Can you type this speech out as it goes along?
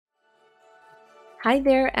Hi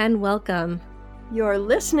there and welcome. You're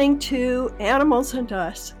listening to Animals and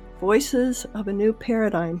Us, Voices of a New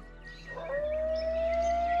Paradigm.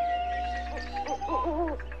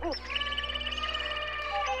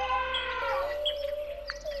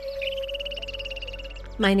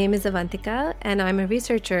 My name is Avantika, and I'm a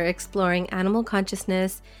researcher exploring animal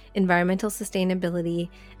consciousness, environmental sustainability,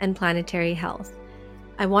 and planetary health.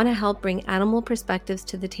 I want to help bring animal perspectives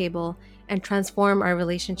to the table and transform our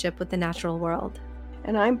relationship with the natural world.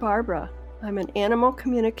 And I'm Barbara. I'm an animal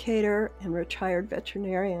communicator and retired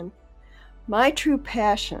veterinarian. My true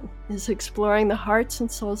passion is exploring the hearts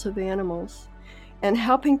and souls of animals and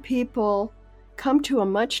helping people come to a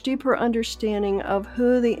much deeper understanding of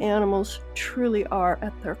who the animals truly are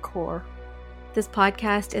at their core. This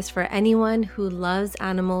podcast is for anyone who loves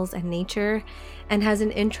animals and nature and has an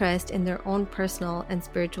interest in their own personal and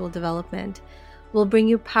spiritual development. We'll bring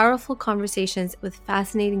you powerful conversations with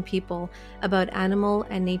fascinating people about animal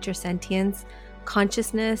and nature sentience,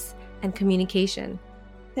 consciousness, and communication.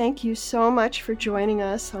 Thank you so much for joining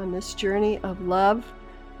us on this journey of love,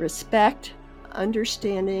 respect,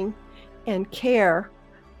 understanding, and care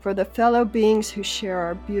for the fellow beings who share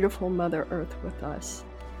our beautiful Mother Earth with us.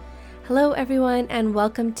 Hello, everyone, and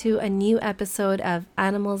welcome to a new episode of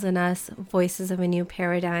Animals and Us, Voices of a New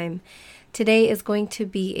Paradigm. Today is going to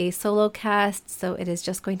be a solo cast, so it is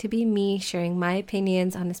just going to be me sharing my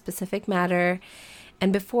opinions on a specific matter.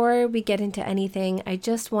 And before we get into anything, I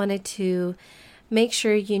just wanted to make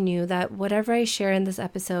sure you knew that whatever I share in this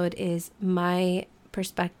episode is my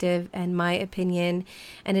perspective and my opinion,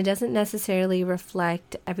 and it doesn't necessarily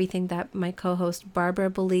reflect everything that my co-host Barbara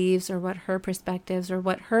believes or what her perspectives or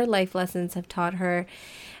what her life lessons have taught her.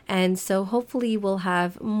 And so hopefully we'll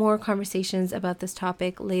have more conversations about this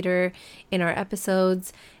topic later in our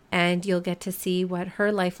episodes, and you'll get to see what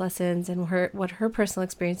her life lessons and what her personal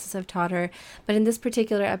experiences have taught her. But in this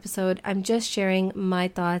particular episode, I'm just sharing my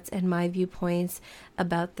thoughts and my viewpoints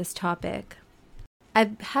about this topic.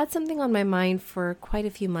 I've had something on my mind for quite a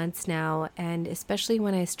few months now, and especially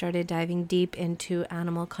when I started diving deep into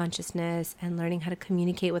animal consciousness and learning how to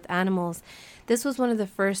communicate with animals, this was one of the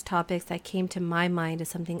first topics that came to my mind as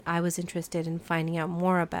something I was interested in finding out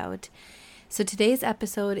more about. So today's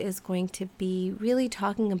episode is going to be really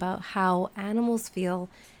talking about how animals feel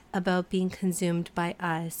about being consumed by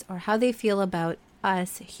us, or how they feel about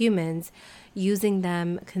us humans using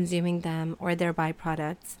them, consuming them, or their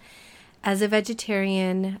byproducts. As a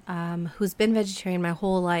vegetarian who's been vegetarian my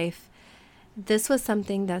whole life, this was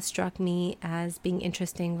something that struck me as being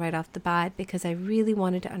interesting right off the bat, because I really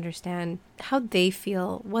wanted to understand how they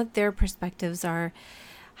feel, what their perspectives are.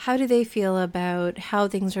 How do they feel about how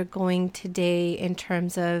things are going today in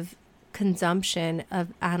terms of consumption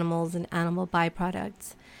of animals and animal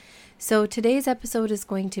byproducts? So today's episode is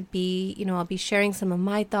going to be, I'll be sharing some of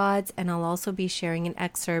my thoughts, and I'll also be sharing an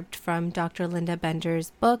excerpt from Dr. Linda Bender's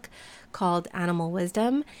book called Animal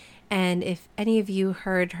Wisdom. And if any of you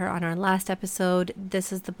heard her on our last episode,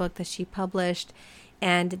 this is the book that she published.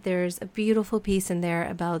 And there's a beautiful piece in there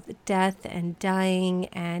about death and dying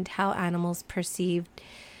and how animals perceive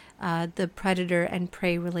the predator and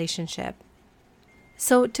prey relationship.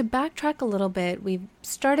 So to backtrack a little bit, we've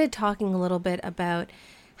started talking a little bit about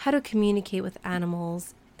how to communicate with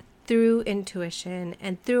animals through intuition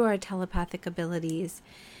and through our telepathic abilities.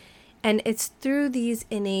 And it's through these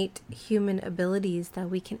innate human abilities that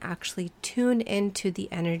we can actually tune into the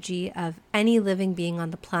energy of any living being on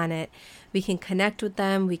the planet. We can connect with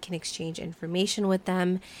them, we can exchange information with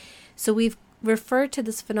them. So we've referred to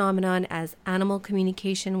this phenomenon as animal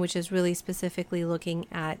communication, which is really specifically looking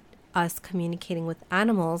at us communicating with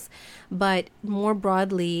animals, but more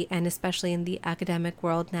broadly, and especially in the academic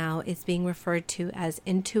world now, it's being referred to as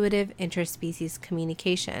intuitive interspecies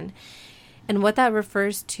communication. And what that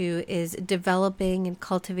refers to is developing and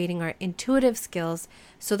cultivating our intuitive skills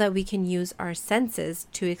so that we can use our senses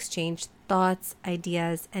to exchange thoughts,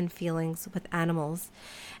 ideas, and feelings with animals.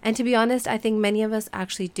 And to be honest, I think many of us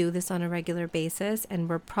actually do this on a regular basis, and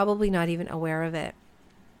we're probably not even aware of it.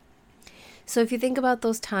 So if you think about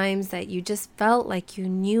those times that you just felt like you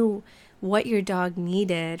knew what your dog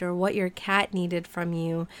needed or what your cat needed from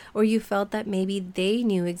you, or you felt that maybe they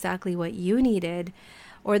knew exactly what you needed,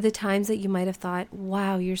 or the times that you might have thought,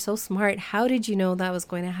 wow, you're so smart. How did you know that was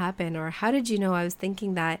going to happen? Or how did you know I was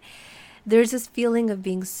thinking that? There's this feeling of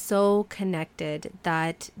being so connected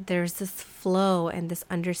that there's this flow and this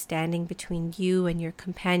understanding between you and your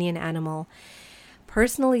companion animal.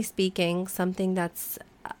 Personally speaking, something that's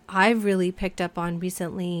I've really picked up on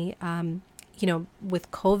recently,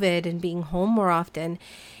 with COVID and being home more often,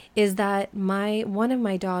 is that one of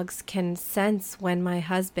my dogs can sense when my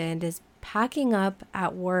husband is packing up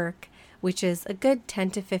at work, which is a good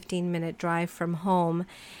 10 to 15 minute drive from home.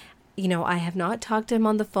 I have not talked to him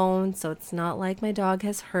on the phone, so it's not like my dog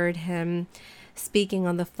has heard him speaking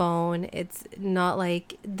on the phone. It's not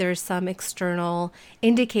like there's some external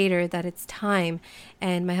indicator that it's time.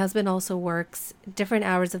 And my husband also works different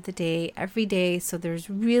hours of the day, every day, so there's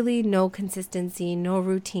really no consistency, no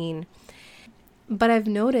routine. But I've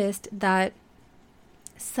noticed that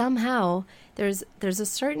somehow there's a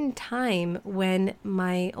certain time when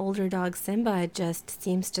my older dog Simba just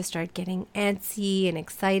seems to start getting antsy and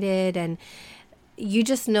excited, and you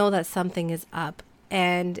just know that something is up.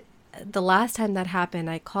 And the last time that happened,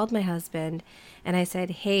 I called my husband and I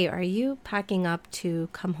said, "Hey, are you packing up to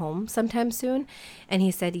come home sometime soon?" And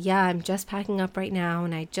he said, "Yeah, I'm just packing up right now,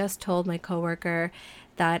 and I just told my coworker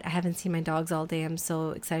that I haven't seen my dogs all day. I'm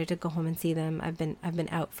so excited to go home and see them. I've been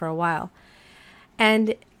out for a while."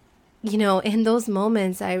 And in those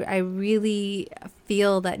moments, I really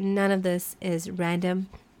feel that none of this is random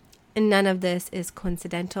and none of this is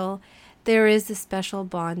coincidental. There is a special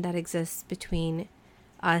bond that exists between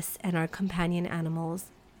us and our companion animals.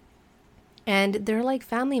 And they're like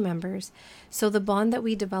family members. So the bond that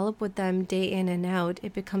we develop with them day in and out,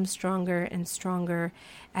 it becomes stronger and stronger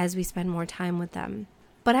as we spend more time with them.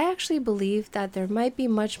 But I actually believe that there might be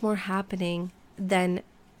much more happening than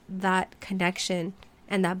that connection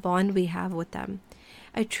and that bond we have with them.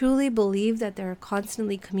 I truly believe that they're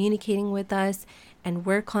constantly communicating with us and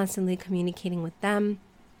we're constantly communicating with them,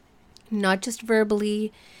 not just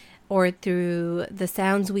verbally or through the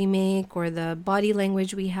sounds we make or the body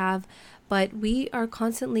language we have, but we are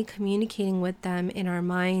constantly communicating with them in our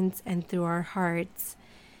minds and through our hearts.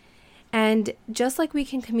 And just like we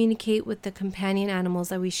can communicate with the companion animals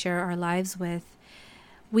that we share our lives with,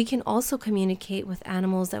 we can also communicate with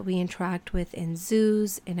animals that we interact with in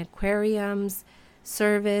zoos, in aquariums,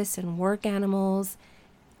 service and work animals.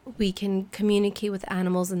 We can communicate with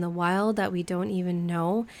animals in the wild that we don't even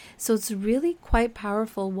know. So it's really quite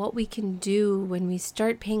powerful what we can do when we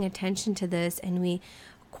start paying attention to this and we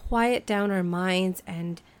quiet down our minds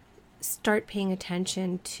and start paying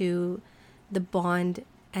attention to the bond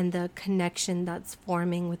and the connection that's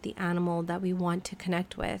forming with the animal that we want to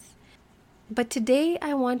connect with. But today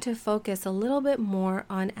I want to focus a little bit more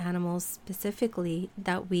on animals specifically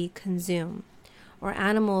that we consume, or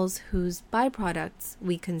animals whose byproducts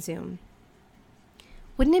we consume.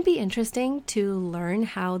 Wouldn't it be interesting to learn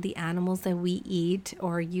how the animals that we eat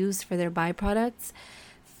or use for their byproducts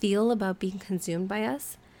feel about being consumed by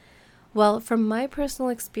us? Well, from my personal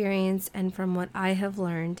experience and from what I have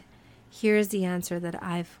learned, here's the answer that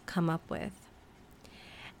I've come up with.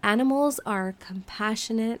 Animals are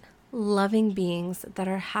compassionate, loving beings that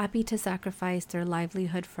are happy to sacrifice their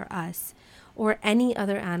livelihood for us or any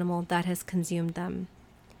other animal that has consumed them.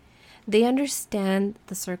 They understand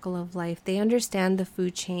the circle of life. They understand the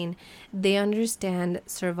food chain. They understand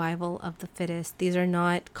survival of the fittest. These are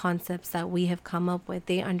not concepts that we have come up with.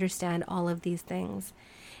 They understand all of these things.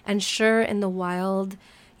 And sure, in the wild,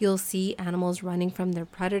 you'll see animals running from their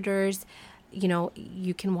predators.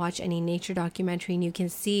 You can watch any nature documentary and you can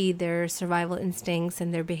see their survival instincts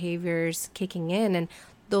and their behaviors kicking in. And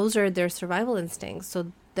those are their survival instincts.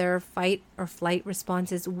 So their fight or flight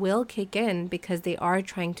responses will kick in because they are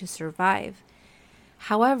trying to survive.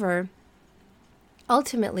 However,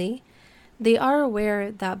 ultimately, they are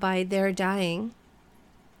aware that by their dying,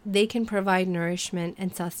 they can provide nourishment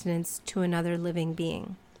and sustenance to another living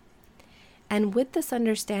being. And with this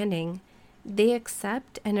understanding, they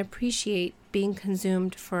accept and appreciate being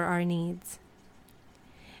consumed for our needs.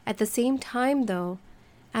 At the same time, though,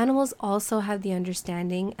 animals also have the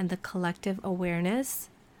understanding and the collective awareness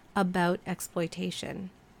about exploitation.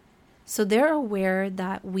 So they're aware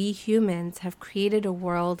that we humans have created a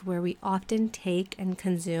world where we often take and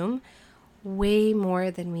consume way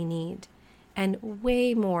more than we need, and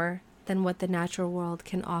way more than what the natural world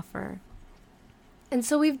can offer. And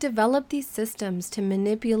so we've developed these systems to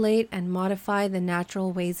manipulate and modify the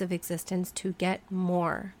natural ways of existence to get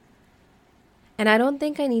more. And I don't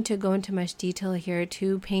think I need to go into much detail here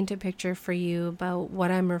to paint a picture for you about what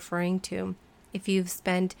I'm referring to. If you've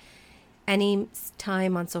spent any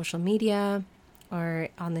time on social media or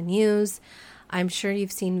on the news, I'm sure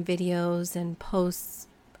you've seen videos and posts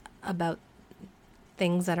about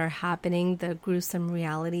things that are happening, the gruesome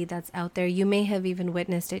reality that's out there. You may have even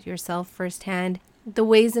witnessed it yourself firsthand. The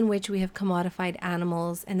ways in which we have commodified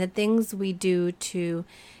animals and the things we do to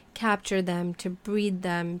capture them, to breed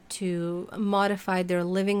them, to modify their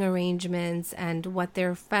living arrangements and what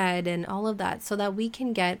they're fed and all of that, so that we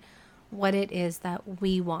can get what it is that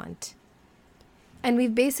we want. And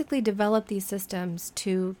we've basically developed these systems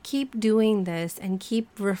to keep doing this and keep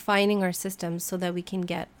refining our systems so that we can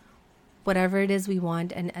get whatever it is we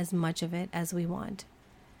want and as much of it as we want.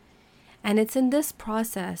 And it's in this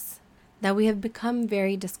process that we have become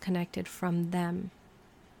very disconnected from them.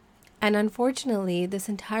 And unfortunately, this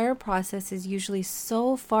entire process is usually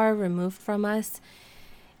so far removed from us,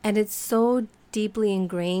 and it's so deeply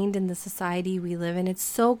ingrained in the society we live in. It's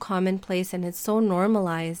so commonplace and it's so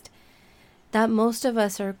normalized that most of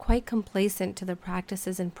us are quite complacent to the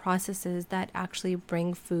practices and processes that actually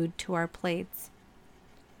bring food to our plates.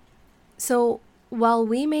 So while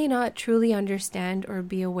we may not truly understand or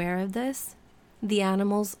be aware of this, the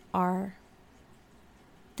animals are.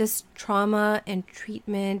 This trauma and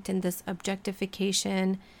treatment and this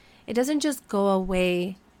objectification, it doesn't just go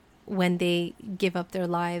away when they give up their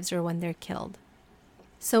lives or when they're killed.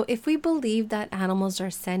 So if we believe that animals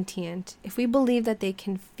are sentient, if we believe that they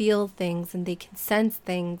can feel things and they can sense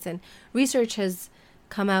things, and research has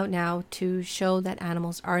come out now to show that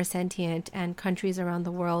animals are sentient, and countries around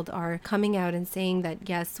the world are coming out and saying that,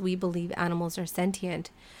 yes, we believe animals are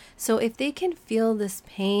sentient. So if they can feel this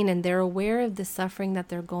pain and they're aware of the suffering that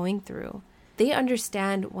they're going through, they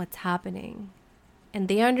understand what's happening, and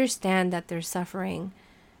they understand that they're suffering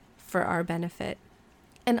for our benefit.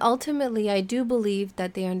 And ultimately, I do believe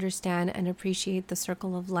that they understand and appreciate the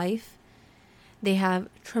circle of life. They have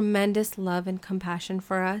tremendous love and compassion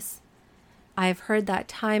for us. I've heard that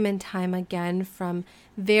time and time again from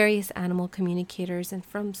various animal communicators and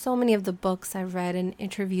from so many of the books I've read and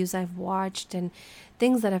interviews I've watched and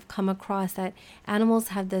things that I've come across, that animals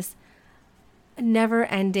have this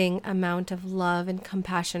never-ending amount of love and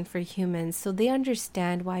compassion for humans. So they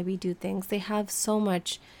understand why we do things. They have so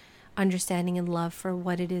much understanding and love for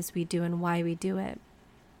what it is we do and why we do it.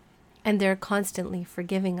 And they're constantly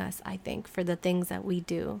forgiving us, I think, for the things that we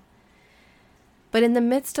do. But in the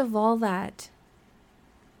midst of all that,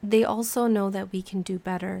 they also know that we can do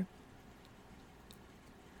better.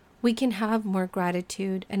 We can have more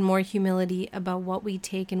gratitude and more humility about what we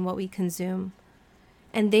take and what we consume.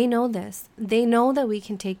 And they know this. They know that we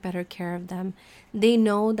can take better care of them. They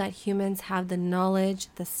know that humans have the knowledge,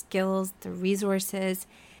 the skills, the resources,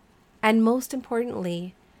 and most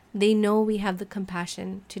importantly, they know we have the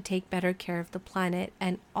compassion to take better care of the planet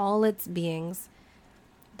and all its beings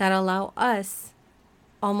that allow us,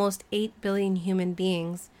 almost 8 billion human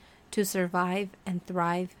beings, to survive and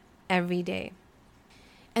thrive every day.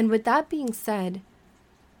 And with that being said,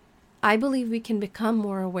 I believe we can become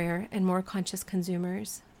more aware and more conscious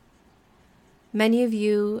consumers. Many of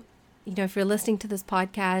you, if you're listening to this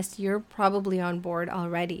podcast, you're probably on board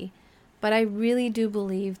already. But I really do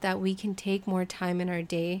believe that we can take more time in our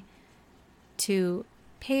day to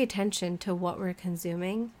pay attention to what we're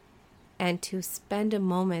consuming and to spend a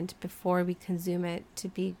moment before we consume it to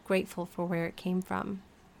be grateful for where it came from.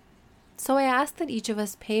 So I ask that each of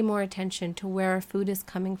us pay more attention to where our food is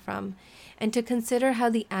coming from and to consider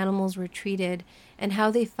how the animals were treated and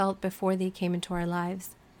how they felt before they came into our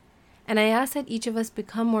lives. And I ask that each of us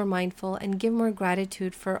become more mindful and give more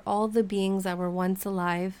gratitude for all the beings that were once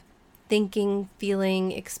alive, thinking,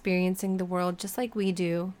 feeling, experiencing the world just like we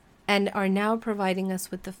do, and are now providing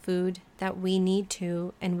us with the food that we need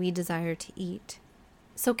to and we desire to eat.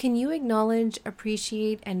 So can you acknowledge,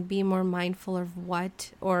 appreciate, and be more mindful of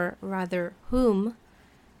what, or rather whom,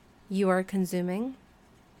 you are consuming?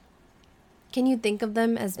 Can you think of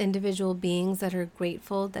them as individual beings that are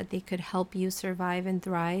grateful that they could help you survive and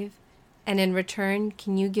thrive? And in return,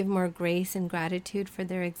 can you give more grace and gratitude for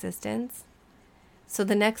their existence? So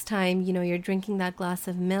the next time, you're drinking that glass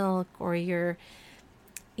of milk, or you're,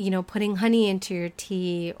 putting honey into your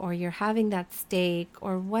tea, or you're having that steak,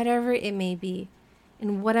 or whatever it may be,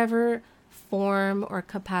 in whatever form or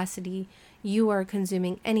capacity you are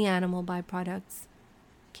consuming any animal byproducts,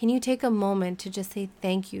 can you take a moment to just say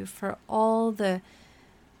thank you for all the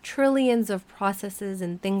trillions of processes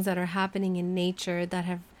and things that are happening in nature that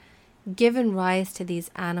have given rise to these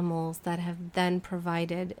animals that have then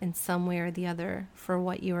provided in some way or the other for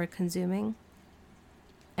what you are consuming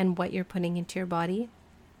and what you're putting into your body?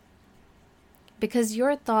 Because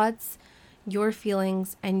your thoughts, your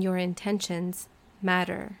feelings, and your intentions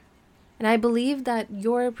matter. And I believe that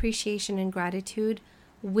your appreciation and gratitude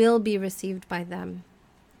will be received by them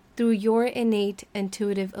through your innate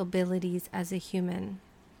intuitive abilities as a human.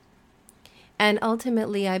 And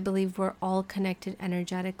ultimately, I believe we're all connected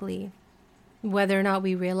energetically. Whether or not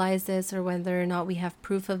we realize this or whether or not we have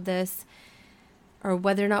proof of this, or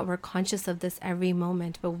whether or not we're conscious of this every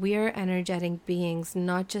moment, but we are energetic beings,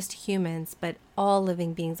 not just humans, but all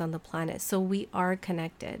living beings on the planet. So we are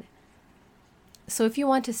connected. So if you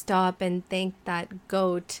want to stop and thank that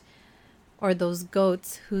goat or those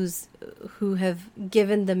goats who have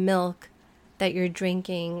given the milk that you're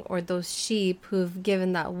drinking, or those sheep who've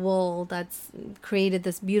given that wool that's created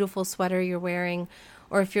this beautiful sweater you're wearing,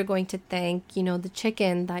 or if you're going to thank, the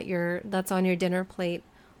chicken that's on your dinner plate,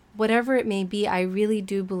 whatever it may be, I really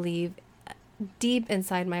do believe deep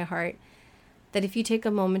inside my heart that if you take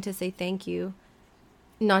a moment to say thank you,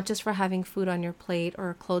 not just for having food on your plate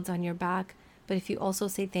or clothes on your back, but if you also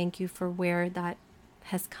say thank you for where that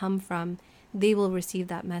has come from, they will receive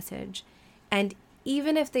that message. And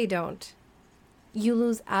even if they don't, you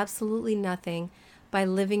lose absolutely nothing by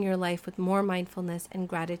living your life with more mindfulness and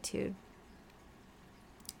gratitude.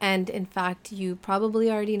 And in fact, you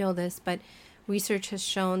probably already know this, but research has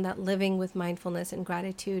shown that living with mindfulness and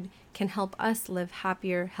gratitude can help us live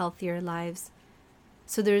happier, healthier lives.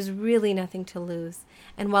 So there's really nothing to lose.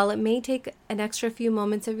 And while it may take an extra few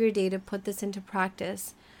moments of your day to put this into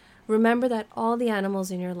practice, remember that all the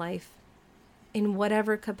animals in your life, in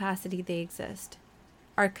whatever capacity they exist,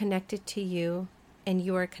 are connected to you, and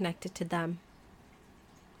you are connected to them.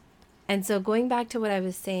 And so going back to what I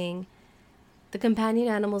was saying, the companion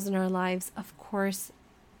animals in our lives, of course,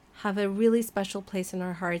 have a really special place in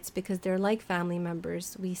our hearts because they're like family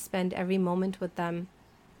members. We spend every moment with them.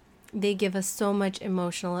 They give us so much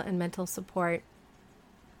emotional and mental support.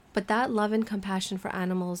 But that love and compassion for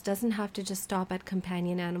animals doesn't have to just stop at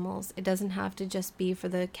companion animals. It doesn't have to just be for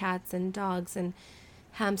the cats and dogs and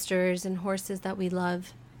hamsters and horses that we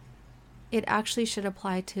love. It actually should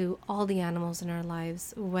apply to all the animals in our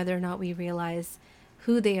lives, whether or not we realize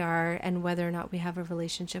who they are and whether or not we have a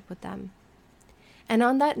relationship with them. And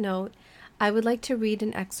on that note, I would like to read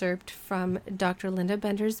an excerpt from Dr. Linda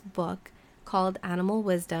Bender's book called Animal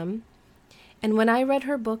Wisdom. And when I read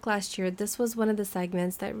her book last year, this was one of the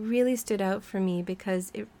segments that really stood out for me because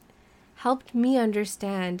it helped me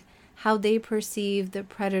understand how they perceive the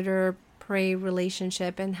predator-prey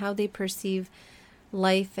relationship and how they perceive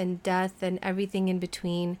life and death and everything in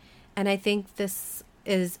between. And I think this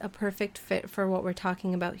is a perfect fit for what we're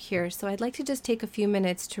talking about here. So I'd like to just take a few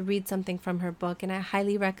minutes to read something from her book, and I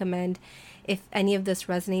highly recommend, if any of this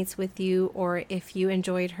resonates with you or if you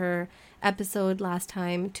enjoyed her episode last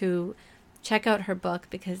time, to check out her book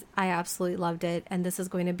because I absolutely loved it. And this is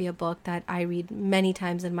going to be a book that I read many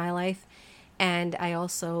times in my life, and I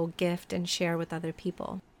also gift and share with other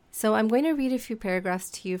people. So I'm going to read a few paragraphs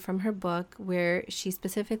to you from her book where she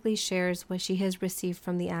specifically shares what she has received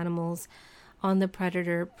from the animals on the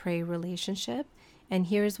predator-prey relationship, and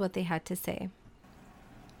here's what they had to say.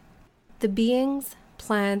 The beings,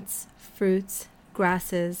 plants, fruits,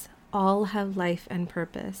 grasses, all have life and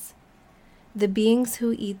purpose. The beings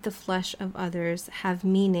who eat the flesh of others have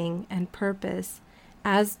meaning and purpose,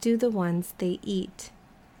 as do the ones they eat,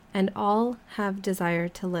 and all have desire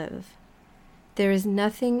to live. There is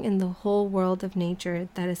nothing in the whole world of nature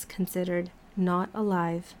that is considered not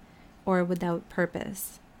alive or without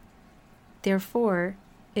purpose. Therefore,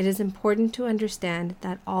 it is important to understand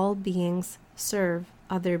that all beings serve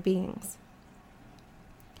other beings.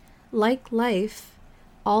 Like life,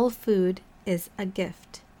 all food is a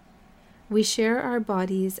gift. We share our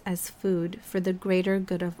bodies as food for the greater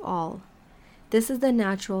good of all. This is the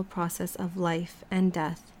natural process of life and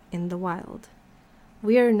death in the wild.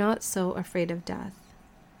 We are not so afraid of death.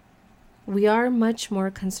 We are much more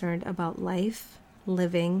concerned about life,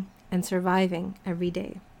 living, and surviving every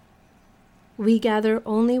day. We gather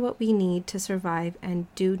only what we need to survive and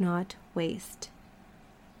do not waste.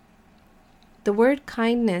 The word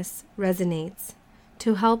kindness resonates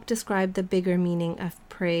to help describe the bigger meaning of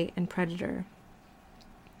prey and predator.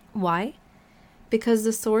 Why? Because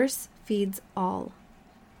the source feeds all,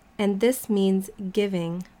 and this means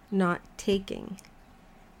giving, not taking.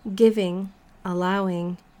 Giving,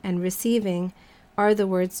 allowing, and receiving are the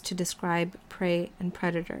words to describe prey and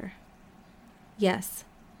predator. Yes,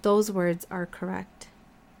 those words are correct.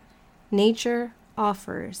 Nature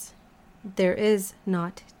offers. There is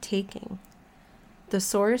not taking. The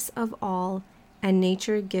source of all and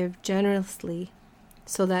nature give generously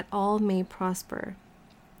so that all may prosper.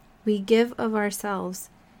 We give of ourselves.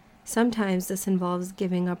 Sometimes this involves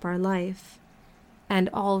giving up our life, and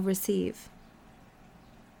all receive.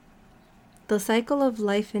 The cycle of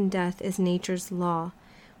life and death is nature's law,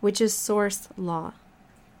 which is source law.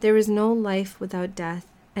 There is no life without death,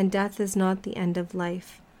 and death is not the end of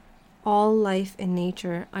life. All life in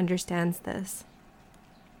nature understands this.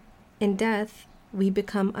 In death, we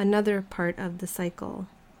become another part of the cycle.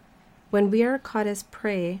 When we are caught as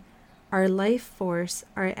prey, our life force,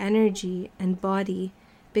 our energy, and body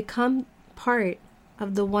become part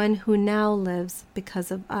of the one who now lives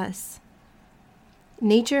because of us.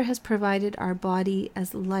 Nature has provided our body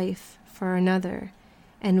as life for another,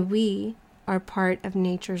 and we are part of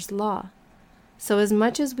nature's law. So as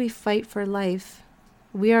much as we fight for life,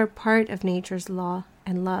 we are part of nature's law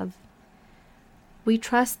and love. We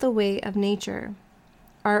trust the way of nature.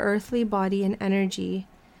 Our earthly body and energy,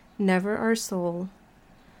 never our soul,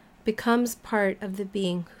 becomes part of the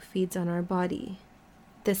being who feeds on our body.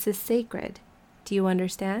 This is sacred. Do you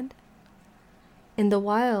understand? In the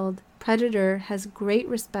wild, predator has great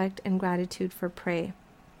respect and gratitude for prey.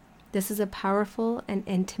 This is a powerful and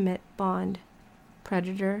intimate bond,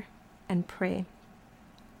 predator and prey.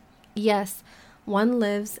 Yes, one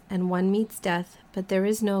lives and one meets death, but there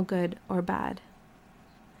is no good or bad.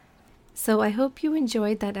 So I hope you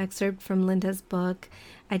enjoyed that excerpt from Linda's book.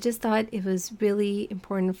 I just thought it was really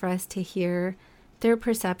important for us to hear their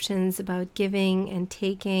perceptions about giving and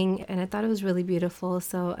taking, and I thought it was really beautiful,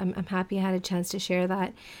 so I'm happy I had a chance to share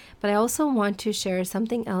that. But I also want to share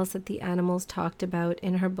something else that the animals talked about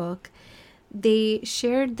in her book. They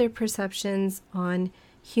shared their perceptions on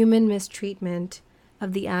human mistreatment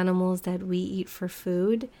of the animals that we eat for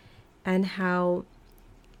food, and how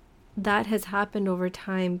that has happened over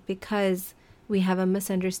time because we have a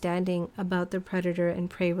misunderstanding about the predator and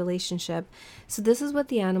prey relationship. So this is what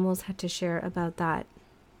the animals had to share about that.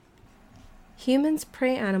 Humans'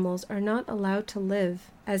 prey animals are not allowed to live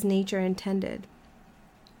as nature intended.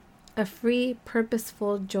 A free,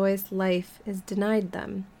 purposeful, joyous life is denied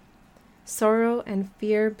them. Sorrow and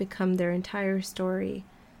fear become their entire story.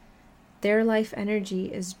 Their life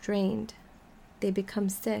energy is drained. They become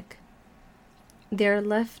sick. They are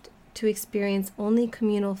left to experience only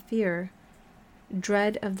communal fear,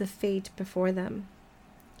 dread of the fate before them.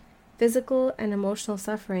 Physical and emotional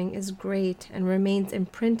suffering is great and remains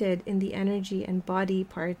imprinted in the energy and body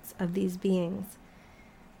parts of these beings.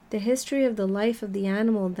 The history of the life of the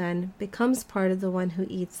animal then becomes part of the one who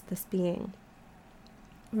eats this being.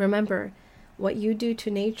 Remember, what you do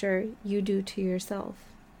to nature, you do to yourself.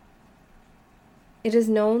 It is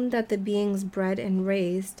known that the beings bred and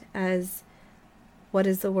raised as,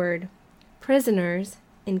 prisoners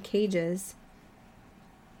in cages.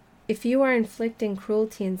 If you are inflicting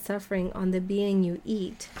cruelty and suffering on the being you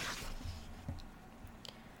eat,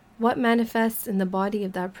 what manifests in the body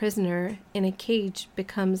of that prisoner in a cage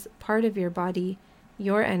becomes part of your body,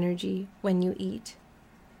 your energy, when you eat.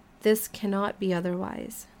 This cannot be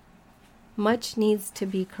otherwise. Much needs to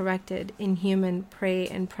be corrected in human prey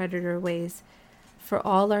and predator ways, for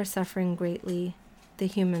all are suffering greatly, the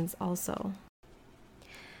humans also.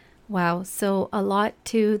 Wow, so a lot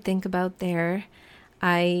to think about there.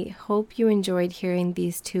 I hope you enjoyed hearing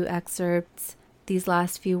these two excerpts. These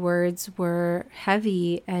last few words were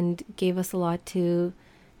heavy and gave us a lot to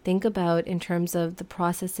think about in terms of the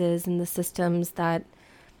processes and the systems that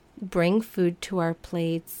bring food to our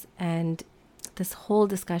plates, and this whole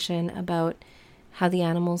discussion about how the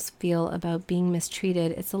animals feel about being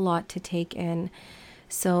mistreated. It's a lot to take in.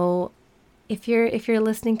 So if you're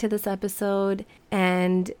listening to this episode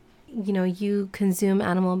and you consume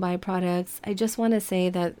animal byproducts, I just want to say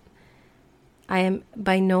that I am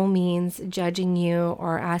by no means judging you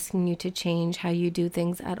or asking you to change how you do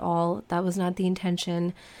things at all. That was not the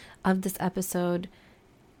intention of this episode.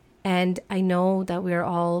 And I know that we're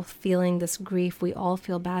all feeling this grief. We all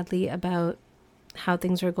feel badly about how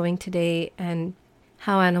things are going today and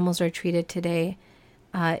how animals are treated today.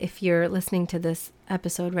 If you're listening to this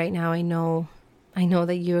episode right now, I know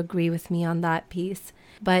that you agree with me on that piece.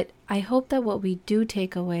 But I hope that what we do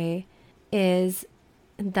take away is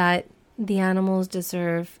that the animals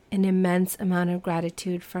deserve an immense amount of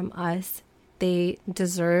gratitude from us. They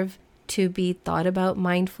deserve to be thought about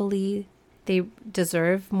mindfully. They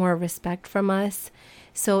deserve more respect from us.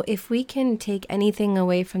 So if we can take anything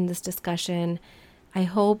away from this discussion, I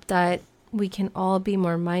hope that we can all be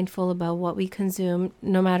more mindful about what we consume,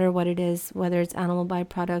 no matter what it is, whether it's animal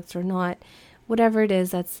byproducts or not, whatever it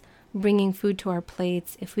is that's bringing food to our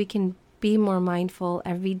plates. If we can be more mindful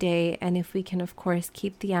every day, and if we can, of course,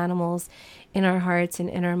 keep the animals in our hearts and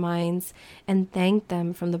in our minds and thank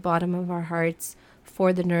them from the bottom of our hearts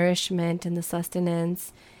for the nourishment and the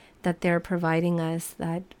sustenance that they're providing us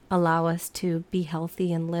that allow us to be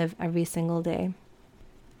healthy and live every single day.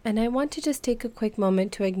 And I want to just take a quick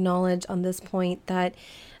moment to acknowledge on this point that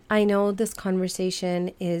I know this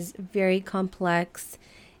conversation is very complex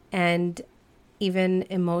and even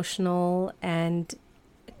emotional and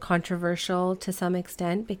controversial to some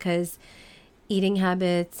extent, because eating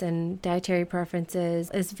habits and dietary preferences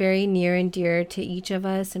is very near and dear to each of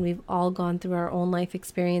us, and we've all gone through our own life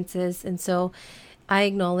experiences. And so I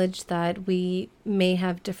acknowledge that we may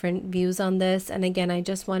have different views on this. And again, I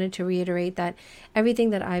just wanted to reiterate that everything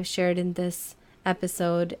that I've shared in this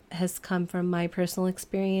episode has come from my personal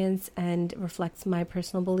experience and reflects my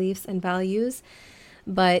personal beliefs and values.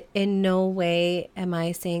 But in no way am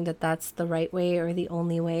I saying that that's the right way or the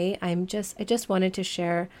only way. I just wanted to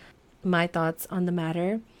share my thoughts on the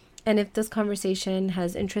matter. And if this conversation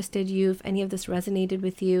has interested you, if any of this resonated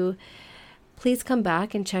with you, please come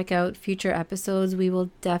back and check out future episodes. We will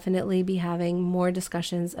definitely be having more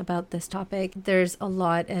discussions about this topic. There's a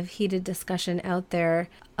lot of heated discussion out there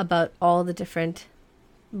about all the different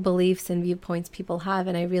beliefs and viewpoints people have.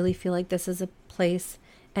 And I really feel like this is a place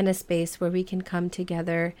and a space where we can come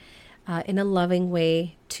together in a loving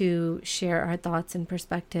way to share our thoughts and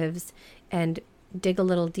perspectives and dig a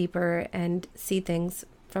little deeper and see things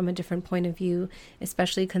from a different point of view,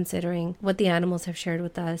 especially considering what the animals have shared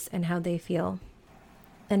with us and how they feel.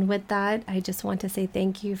 And with that, I just want to say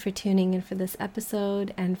thank you for tuning in for this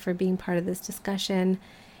episode and for being part of this discussion.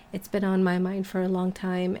 It's been on my mind for a long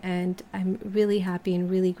time, and I'm really happy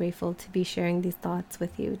and really grateful to be sharing these thoughts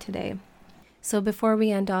with you today. So before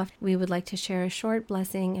we end off, we would like to share a short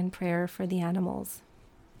blessing and prayer for the animals.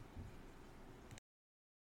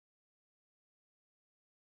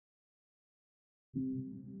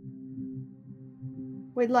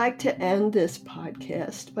 We'd like to end this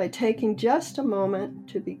podcast by taking just a moment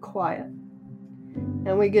to be quiet.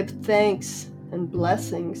 And we give thanks and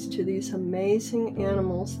blessings to these amazing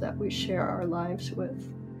animals that we share our lives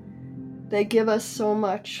with. They give us so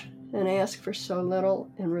much and ask for so little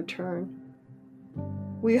in return.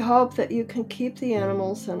 We hope that you can keep the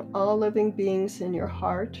animals and all living beings in your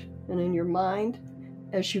heart and in your mind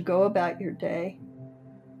as you go about your day.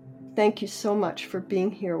 Thank you so much for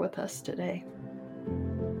being here with us today.